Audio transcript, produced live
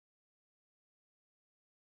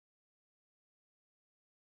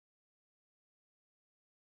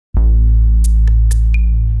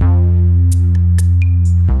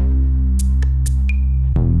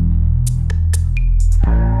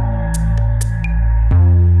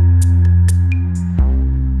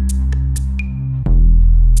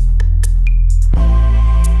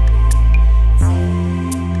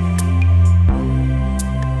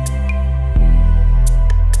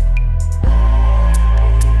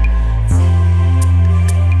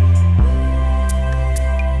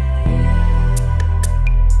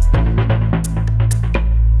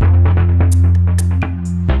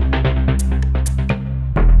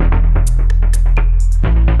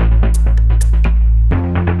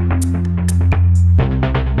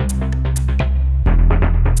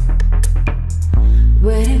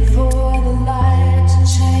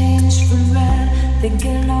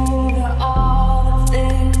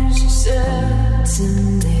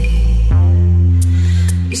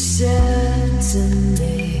You said to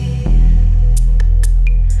me,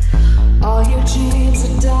 all your dreams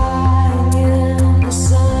are dying in the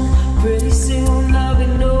sun. Pretty soon there'll be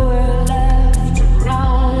nowhere left to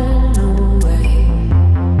run away,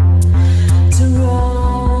 to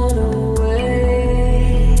run away.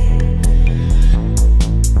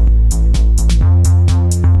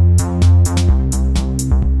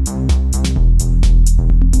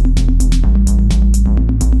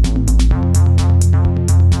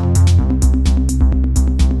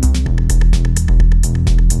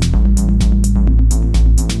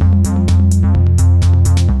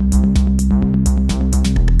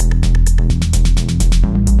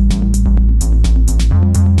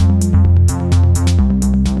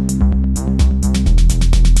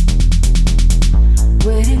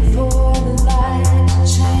 Waiting for the light to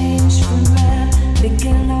change from red,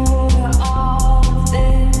 thinking over all the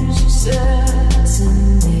things you said to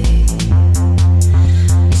me.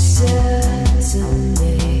 You said to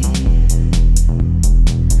me,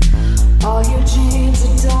 all your dreams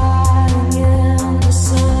are dying in the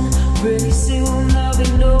sun. Pretty soon there'll be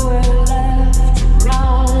nowhere left to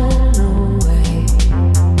run away,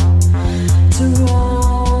 to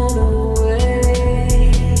run away.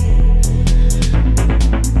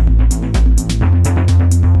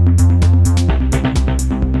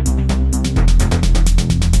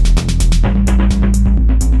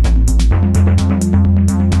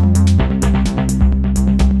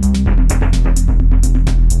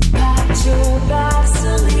 Packed your bags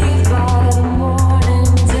to leave by the morning,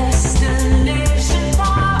 destination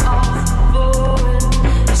far off, boring.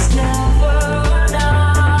 It's never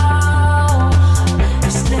enough.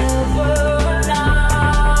 It's never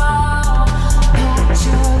enough. Packed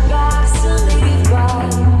your bags to leave by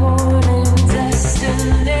the morning,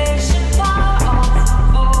 destination far off,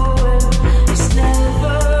 boring. It's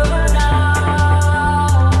never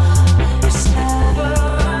enough. It's never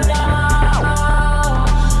enough.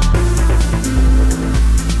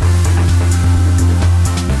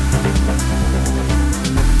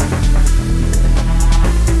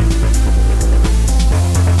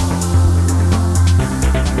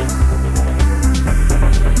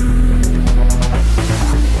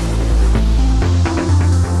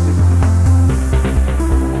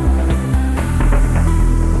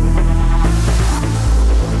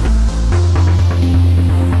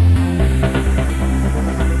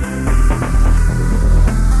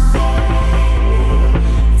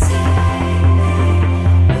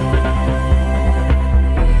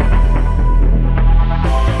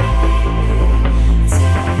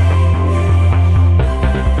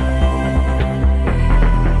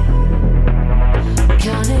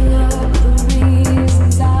 Counting up the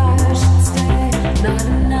reasons I should stay, not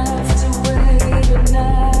enough to wait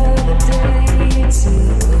another day to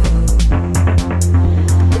go.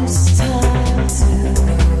 It's time to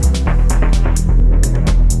go.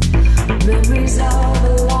 Memories of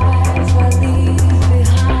a life I leave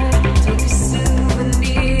behind. Take a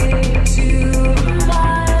souvenir to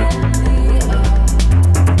remind me of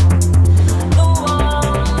the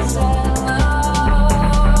ones I love.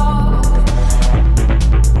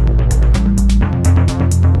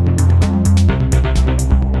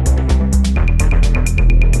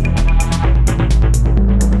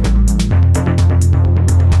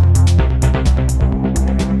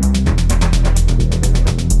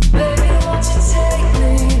 Baby, won't you take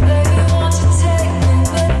me? Baby, won't you take me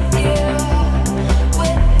with you?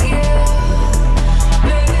 With you.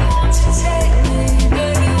 Baby, won't you take me?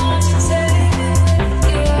 Baby, won't you take me with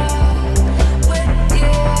you? With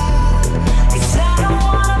you. 'Cause I don't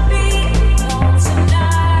wanna be alone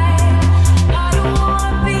tonight. I don't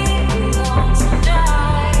wanna be alone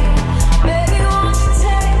tonight. Baby, won't you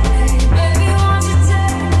take me? Baby, won't you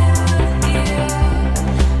take me with you?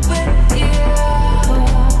 With you.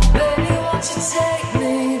 Baby, won't you take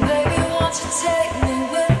me? Baby, won't you take me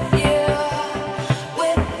with you?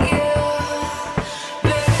 With you.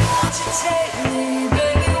 Baby, won't you take me?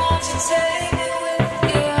 Baby, won't you take me with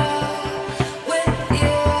you? With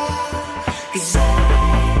you. 'Cause I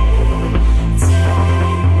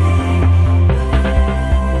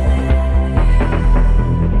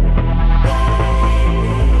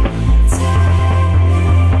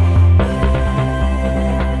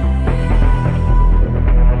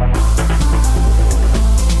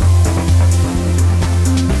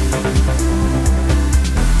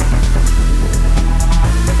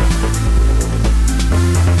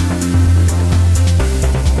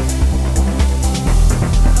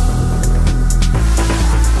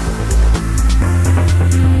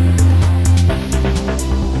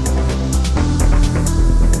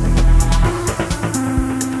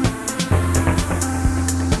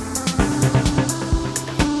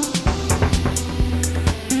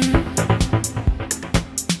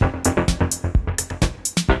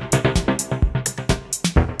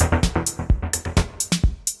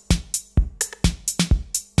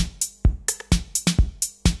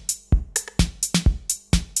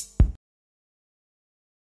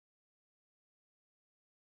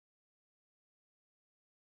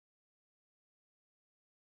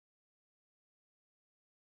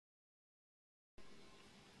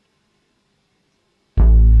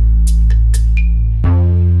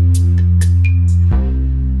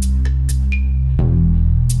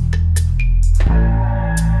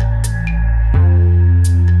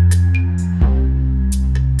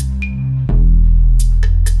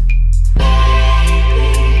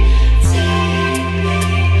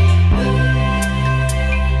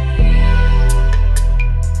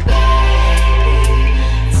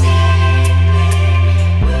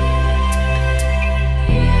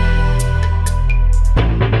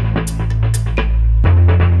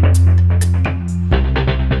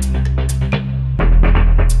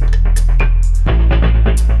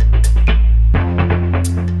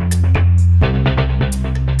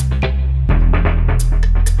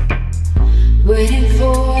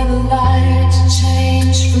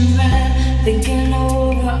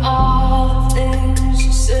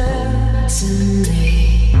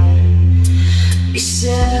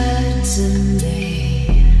said to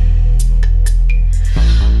me,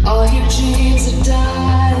 all your dreams have died.